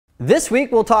This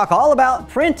week we'll talk all about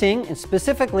printing and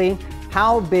specifically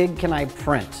how big can I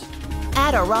print.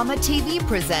 AdoramaTV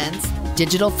presents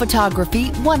Digital Photography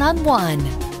One-on-One,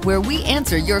 where we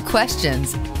answer your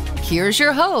questions. Here's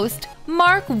your host,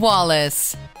 Mark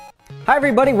Wallace. Hi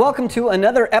everybody, welcome to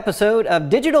another episode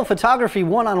of Digital Photography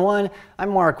One-on-One. I'm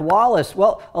Mark Wallace.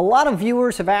 Well, a lot of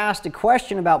viewers have asked a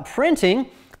question about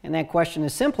printing, and that question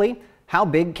is simply, how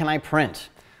big can I print?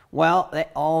 Well, it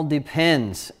all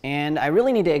depends, and I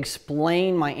really need to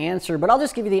explain my answer, but I'll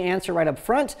just give you the answer right up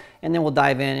front, and then we'll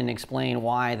dive in and explain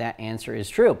why that answer is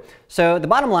true. So the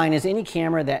bottom line is any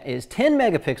camera that is 10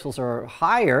 megapixels or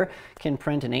higher can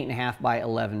print an 8.5 by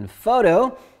 11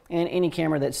 photo, and any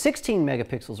camera that's 16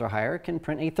 megapixels or higher can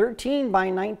print a 13 by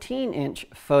 19 inch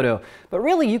photo. But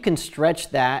really you can stretch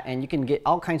that and you can get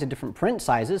all kinds of different print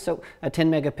sizes. So a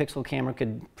 10 megapixel camera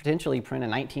could potentially print a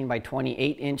 19 by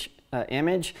 28 inch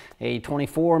image. A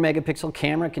 24 megapixel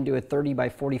camera can do a 30 by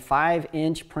 45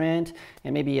 inch print,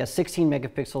 and maybe a 16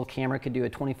 megapixel camera could do a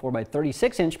 24 by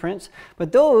 36 inch prints.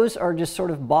 But those are just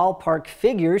sort of ballpark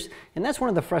figures, and that's one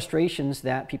of the frustrations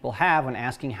that people have when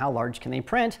asking how large can they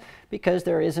print, because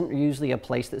there isn't usually a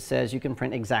place that says you can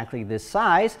print exactly this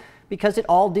size, because it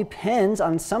all depends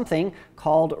on something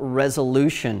called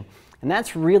resolution. And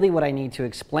that's really what I need to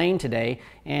explain today.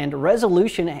 And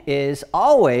resolution is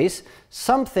always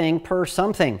something per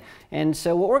something. And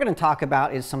so what we're going to talk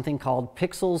about is something called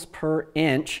pixels per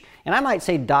inch. And I might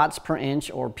say dots per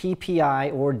inch or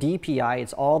PPI or DPI.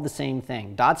 It's all the same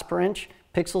thing. Dots per inch,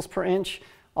 pixels per inch,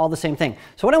 all the same thing.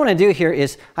 So what I want to do here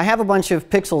is I have a bunch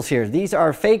of pixels here. These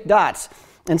are fake dots.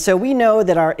 And so we know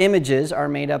that our images are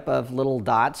made up of little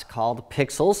dots called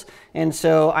pixels. And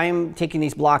so I'm taking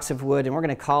these blocks of wood and we're going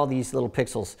to call these little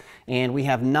pixels. And we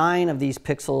have 9 of these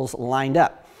pixels lined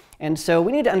up. And so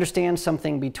we need to understand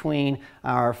something between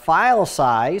our file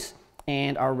size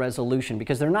and our resolution,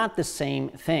 because they're not the same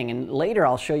thing. And later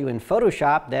I'll show you in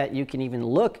Photoshop that you can even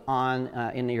look on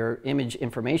in your image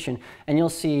information and you'll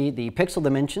see the pixel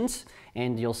dimensions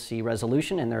and you'll see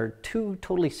resolution, and they're two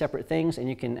totally separate things, and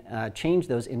you can change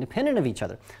those independent of each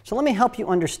other. So let me help you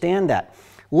understand that.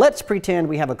 Let's pretend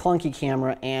we have a clunky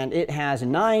camera and it has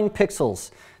 9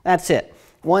 pixels. That's it,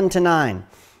 1 to 9.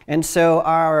 And so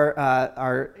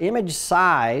our image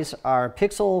size, our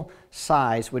pixel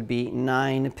size would be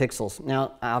 9 pixels.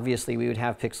 Now, obviously, we would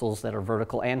have pixels that are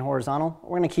vertical and horizontal.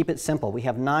 We're going to keep it simple. We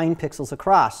have 9 pixels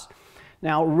across.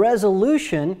 Now,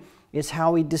 resolution is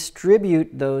how we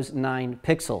distribute those 9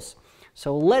 pixels.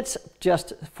 So let's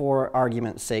just, for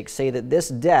argument's sake, say that this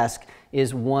desk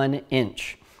is 1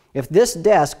 inch. If this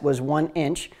desk was 1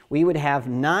 inch, we would have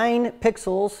 9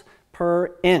 pixels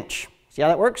per inch. See how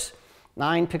that works?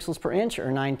 9 pixels per inch,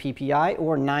 or 9 PPI,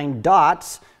 or 9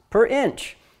 dots per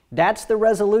inch. That's the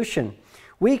resolution.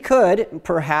 We could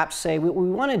perhaps say what we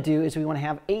want to do is we want to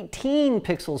have 18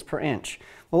 pixels per inch.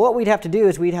 Well, what we'd have to do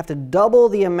is we'd have to double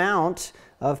the amount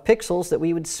of pixels that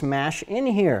we would smash in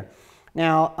here.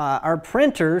 Now, our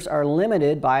printers are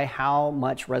limited by how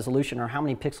much resolution or how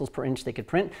many pixels per inch they could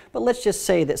print, but let's just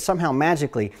say that somehow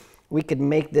magically we could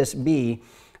make this be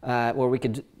where we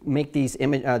could make these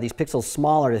pixels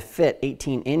smaller to fit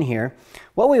 18 in here.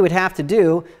 What we would have to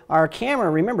do, our camera,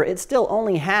 remember, it still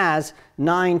only has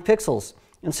 9 pixels.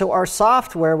 And so our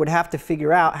software would have to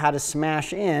figure out how to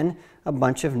smash in a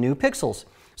bunch of new pixels.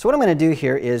 So what I'm going to do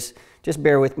here is, just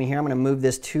bear with me here, I'm going to move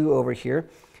this 2 over here.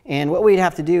 And what we'd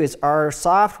have to do is our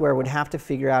software would have to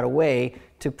figure out a way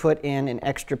to put in an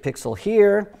extra pixel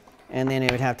here, and then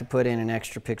it would have to put in an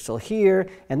extra pixel here.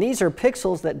 And these are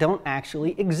pixels that don't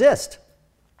actually exist.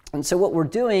 And so what we're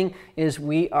doing is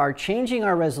we are changing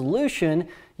our resolution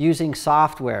using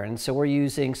software. And so we're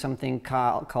using something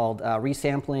called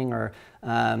resampling, or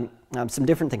some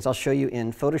different things. I'll show you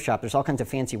in Photoshop. There's all kinds of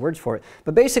fancy words for it.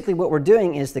 But basically what we're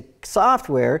doing is the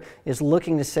software is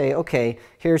looking to say, okay,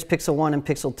 here's pixel 1 and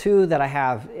pixel 2 that I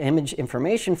have image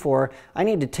information for. I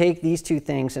need to take these two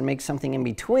things and make something in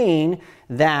between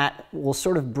that will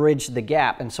sort of bridge the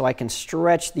gap. And so I can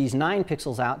stretch these 9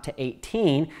 pixels out to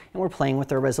 18, and we're playing with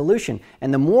their resolution.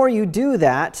 And the more you do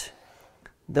that,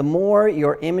 the more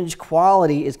your image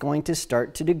quality is going to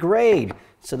start to degrade.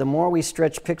 So the more we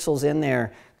stretch pixels in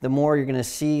there, the more you're going to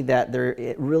see that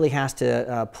it really has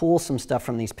to pull some stuff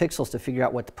from these pixels to figure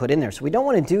out what to put in there. So we don't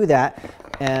want to do that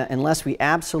unless we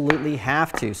absolutely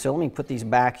have to. So let me put these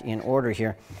back in order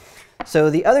here. So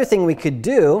the other thing we could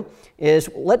do is,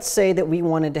 let's say that we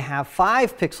wanted to have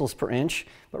 5 pixels per inch,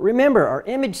 but remember, our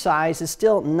image size is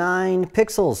still 9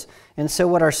 pixels. And so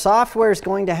what our software is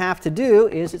going to have to do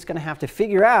is it's going to have to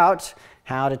figure out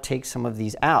how to take some of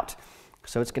these out.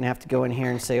 So it's going to have to go in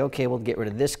here and say, okay, we'll get rid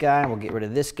of this guy, we'll get rid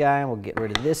of this guy, we'll get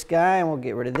rid of this guy, and we'll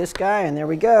get rid of this guy, and there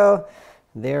we go.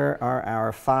 There are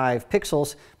our 5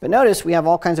 pixels. But notice we have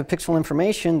all kinds of pixel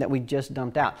information that we just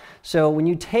dumped out. So when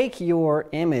you take your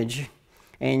image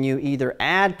and you either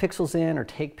add pixels in or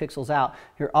take pixels out,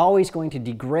 you're always going to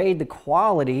degrade the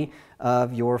quality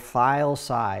of your file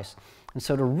size. And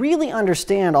so to really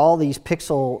understand all these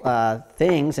pixel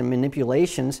things and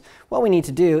manipulations, what we need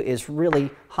to do is really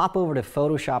hop over to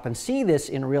Photoshop and see this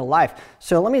in real life.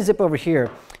 So let me zip over here,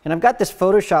 and I've got this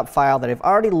Photoshop file that I've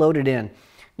already loaded in.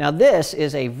 Now this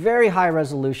is a very high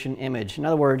resolution image. In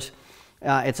other words,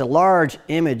 it's a large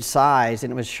image size,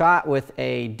 and it was shot with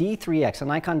a D3X, a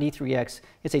Nikon D3X.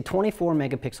 It's a 24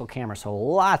 megapixel camera, so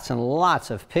lots and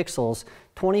lots of pixels,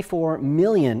 24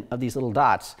 million of these little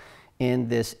dots in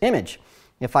this image.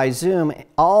 If I zoom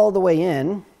all the way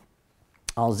in,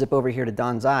 I'll zip over here to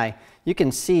Don's eye, you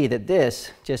can see that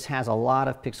this just has a lot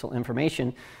of pixel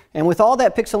information. And with all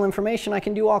that pixel information, I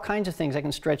can do all kinds of things. I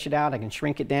can stretch it out, I can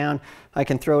shrink it down, I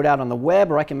can throw it out on the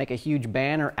web, or I can make a huge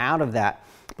banner out of that.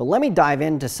 But let me dive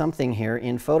into something here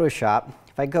in Photoshop.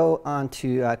 If I go on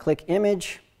to click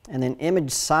Image and then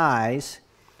Image Size,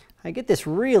 I get this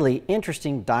really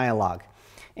interesting dialog.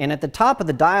 And at the top of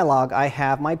the dialog, I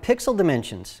have my pixel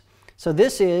dimensions. So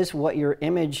this is what your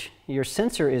image, your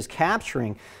sensor is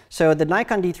capturing. So the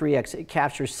Nikon D3X, it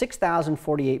captures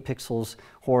 6,048 pixels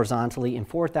horizontally and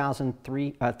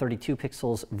 4,032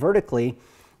 pixels vertically.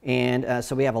 And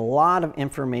so we have a lot of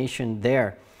information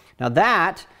there. Now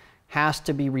that has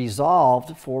to be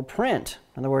resolved for print.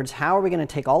 In other words, how are we going to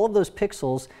take all of those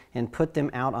pixels and put them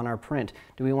out on our print?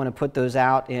 Do we want to put those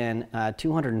out in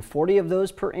 240 of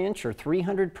those per inch, or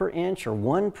 300 per inch, or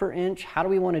 1 per inch? How do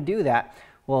we want to do that?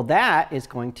 Well, that is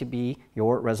going to be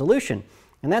your resolution.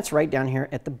 And that's right down here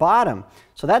at the bottom.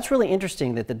 So that's really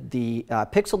interesting that the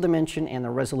pixel dimension and the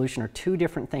resolution are 2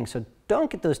 different things. So don't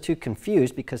get those 2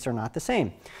 confused because they're not the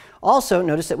same. Also,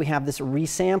 notice that we have this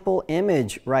resample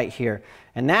image right here.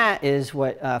 And that is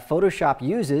what Photoshop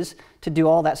uses to do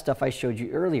all that stuff I showed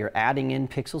you earlier, adding in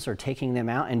pixels or taking them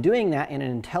out and doing that in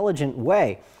an intelligent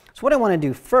way. So what I want to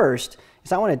do first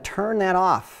is I want to turn that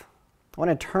off. I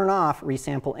want to turn off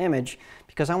resample image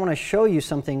because I want to show you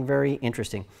something very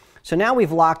interesting. So now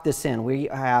we've locked this in. We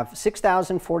have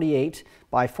 6,048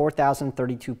 by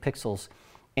 4,032 pixels.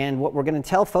 And what we're going to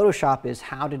tell Photoshop is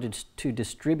how to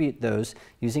distribute those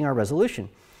using our resolution.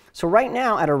 So right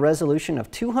now, at a resolution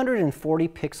of 240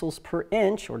 pixels per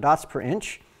inch, or dots per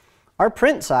inch, our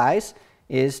print size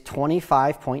is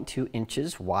 25.2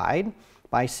 inches wide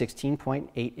by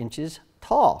 16.8 inches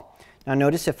tall. Now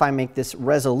notice if I make this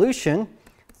resolution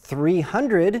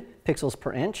 300 pixels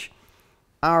per inch,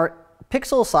 our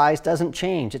pixel size doesn't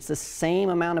change. It's the same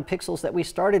amount of pixels that we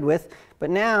started with, but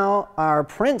now our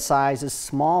print size is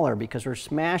smaller because we're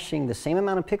smashing the same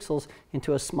amount of pixels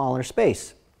into a smaller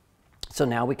space. So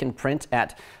now we can print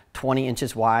at 20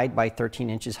 inches wide by 13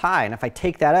 inches high. And if I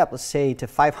take that up, let's say to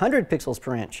 500 pixels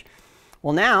per inch,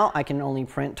 well, now I can only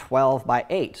print 12 by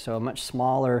 8, so a much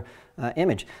smaller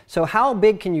image. So how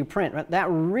big can you print? That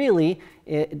really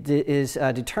is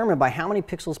determined by how many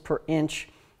pixels per inch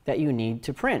that you need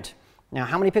to print. Now,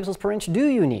 how many pixels per inch do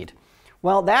you need?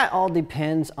 Well, that all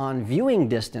depends on viewing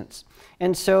distance.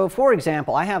 And so, for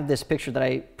example, I have this picture that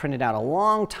I printed out a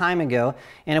long time ago,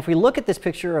 and if we look at this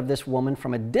picture of this woman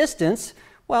from a distance,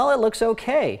 well, it looks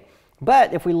okay.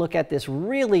 But if we look at this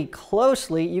really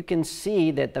closely, you can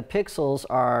see that the pixels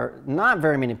are not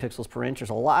very many pixels per inch. There's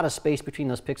a lot of space between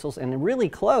those pixels, and really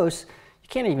close, you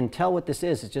can't even tell what this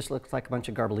is. It just looks like a bunch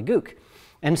of gobbledygook.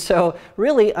 And so,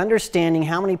 really understanding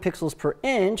how many pixels per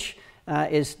inch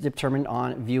is determined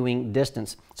on viewing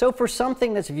distance. So for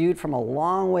something that's viewed from a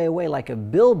long way away, like a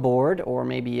billboard or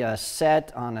maybe a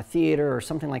set on a theater or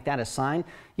something like that, a sign,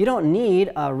 you don't need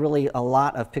really a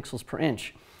lot of pixels per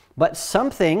inch. But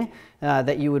something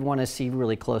that you would want to see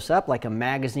really close up, like a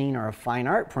magazine or a fine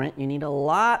art print, you need a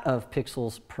lot of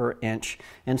pixels per inch.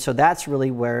 And so that's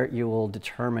really where you will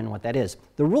determine what that is.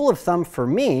 The rule of thumb for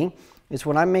me is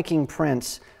when I'm making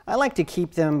prints, I like to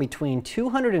keep them between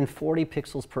 240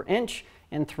 pixels per inch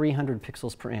and 300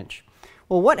 pixels per inch.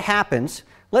 Well, what happens,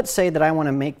 let's say that I want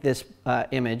to make this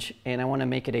image and I want to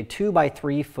make it a 2 by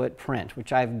 3 foot print,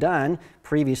 which I've done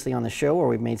previously on the show where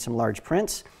we've made some large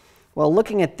prints. Well,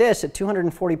 looking at this at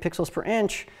 240 pixels per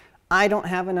inch, I don't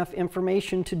have enough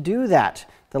information to do that.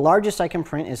 The largest I can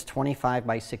print is 25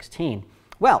 by 16.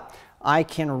 Well, I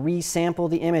can resample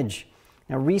the image.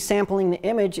 Now, resampling the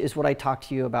image is what I talked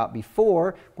to you about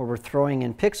before, where we're throwing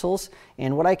in pixels.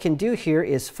 And what I can do here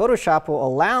is Photoshop will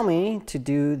allow me to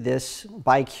do this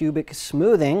bicubic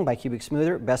smoothing. Bicubic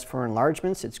smoother, best for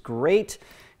enlargements. It's great.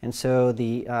 And so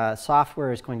the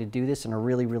software is going to do this in a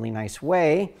really, really nice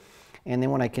way. And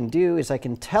then what I can do is I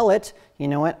can tell it, you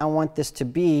know what, I want this to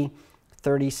be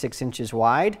 36 inches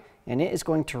wide, and it is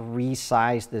going to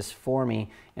resize this for me,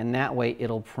 and that way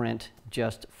it'll print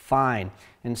just fine.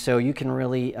 And so you can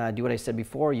really do what I said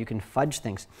before, you can fudge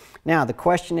things. Now the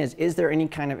question is there any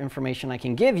kind of information I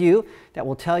can give you that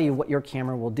will tell you what your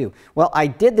camera will do? Well, I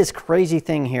did this crazy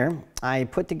thing here. I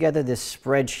put together this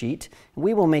spreadsheet.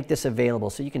 We will make this available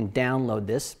so you can download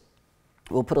this.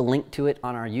 We'll put a link to it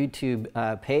on our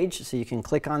YouTube page, so you can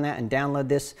click on that and download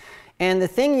this. And the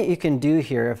thing that you can do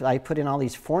here, if I put in all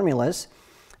these formulas,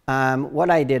 what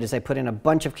I did is I put in a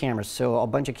bunch of cameras, so a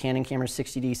bunch of Canon cameras,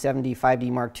 60D, 7D, 5D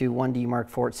Mark II, 1D Mark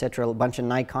IV, etc., a bunch of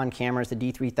Nikon cameras, the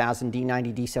D3000,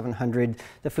 D90, D700,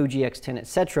 the Fuji X10,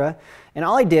 etc. And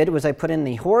all I did was I put in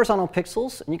the horizontal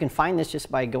pixels, and you can find this just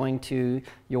by going to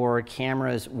your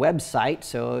camera's website.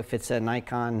 So if it's a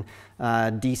Nikon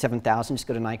D7000, just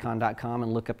go to nikon.com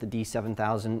and look up the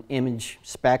D7000 image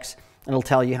specs. It'll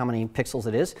tell you how many pixels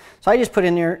it is. So I just put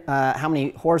in there how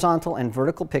many horizontal and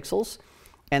vertical pixels.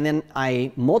 And then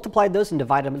I multiplied those and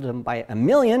divided them by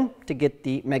 1,000,000 to get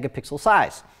the megapixel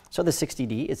size. So the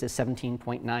 60D is a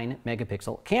 17.9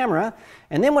 megapixel camera.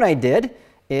 And then what I did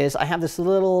is I have this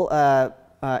little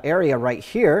area right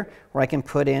here where I can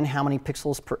put in how many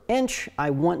pixels per inch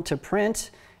I want to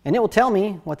print, and it will tell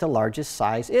me what the largest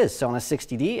size is. So on a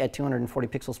 60D at 240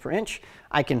 pixels per inch,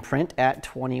 I can print at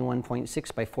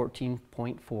 21.6 by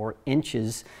 14.4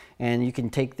 inches. And you can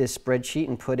take this spreadsheet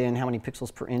and put in how many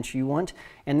pixels per inch you want.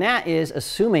 And that is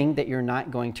assuming that you're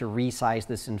not going to resize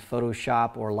this in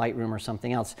Photoshop or Lightroom or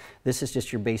something else. This is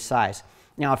just your base size.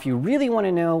 Now, if you really want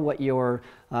to know what your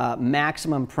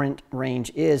maximum print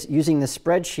range is using this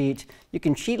spreadsheet, you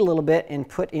can cheat a little bit and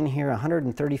put in here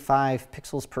 135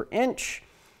 pixels per inch.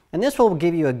 And this will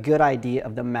give you a good idea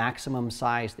of the maximum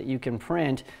size that you can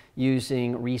print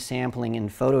using resampling in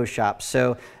Photoshop.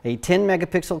 So a 10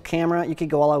 megapixel camera, you could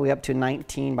go all the way up to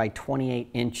 19 by 28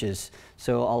 inches.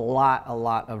 So a lot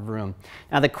of room.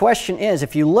 Now the question is,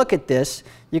 if you look at this,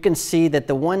 you can see that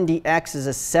the 1DX is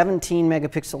a 17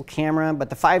 megapixel camera, but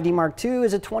the 5D Mark II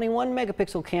is a 21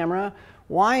 megapixel camera.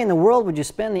 Why in the world would you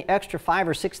spend the extra $5,000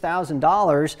 or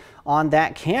 $6,000 on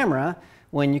that camera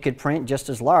when you could print just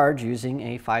as large using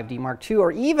a 5D Mark II,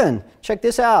 or even, check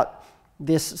this out,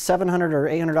 this $700 or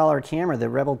 $800 camera, the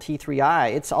Rebel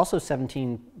T3i, it's also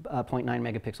 17.9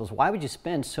 megapixels. Why would you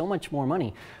spend so much more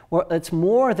money? Well, it's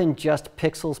more than just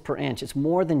pixels per inch. It's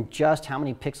more than just how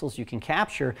many pixels you can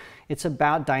capture. It's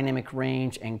about dynamic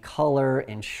range and color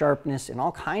and sharpness and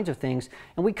all kinds of things.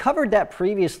 And we covered that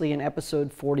previously in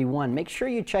episode 41. Make sure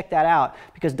you check that out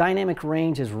because dynamic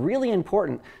range is really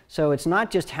important. So it's not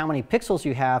just how many pixels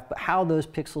you have, but how those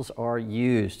pixels are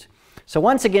used. So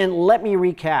once again, let me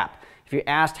recap. If you're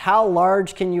asked how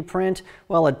large can you print,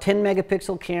 well, a 10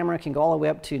 megapixel camera can go all the way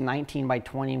up to 19 by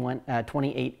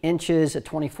 28 inches, a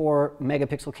 24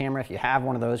 megapixel camera, if you have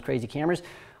one of those crazy cameras,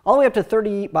 all the way up to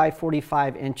 30 by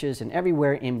 45 inches and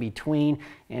everywhere in between.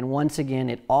 And once again,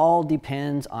 it all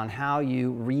depends on how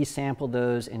you resample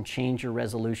those and change your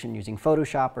resolution using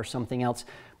Photoshop or something else.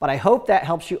 But I hope that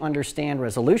helps you understand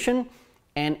resolution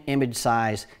and image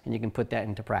size, and you can put that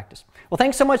into practice. Well,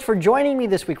 thanks so much for joining me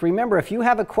this week. Remember, if you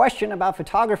have a question about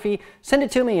photography, send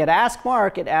it to me at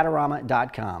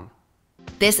AskMark@Adorama.com.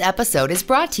 This episode is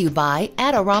brought to you by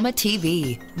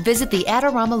AdoramaTV. Visit the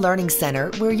Adorama Learning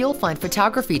Center where you'll find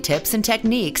photography tips and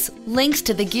techniques, links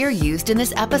to the gear used in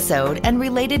this episode, and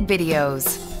related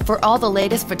videos. For all the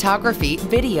latest photography,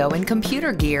 video, and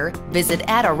computer gear, visit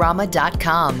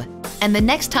Adorama.com. And the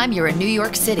next time you're in New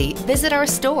York City, visit our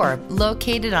store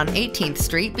located on 18th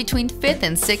Street between 5th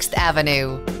and 6th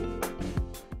Avenue.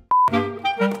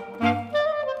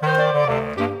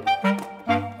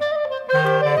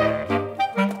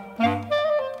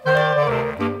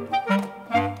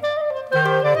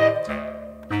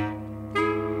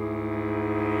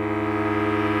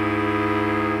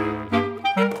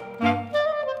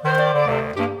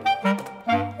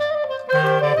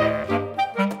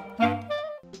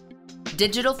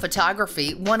 Digital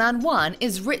Photography One-on-One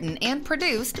is written and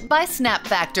produced by Snap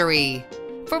Factory.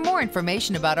 For more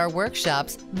information about our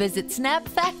workshops, visit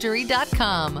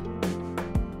snapfactory.com.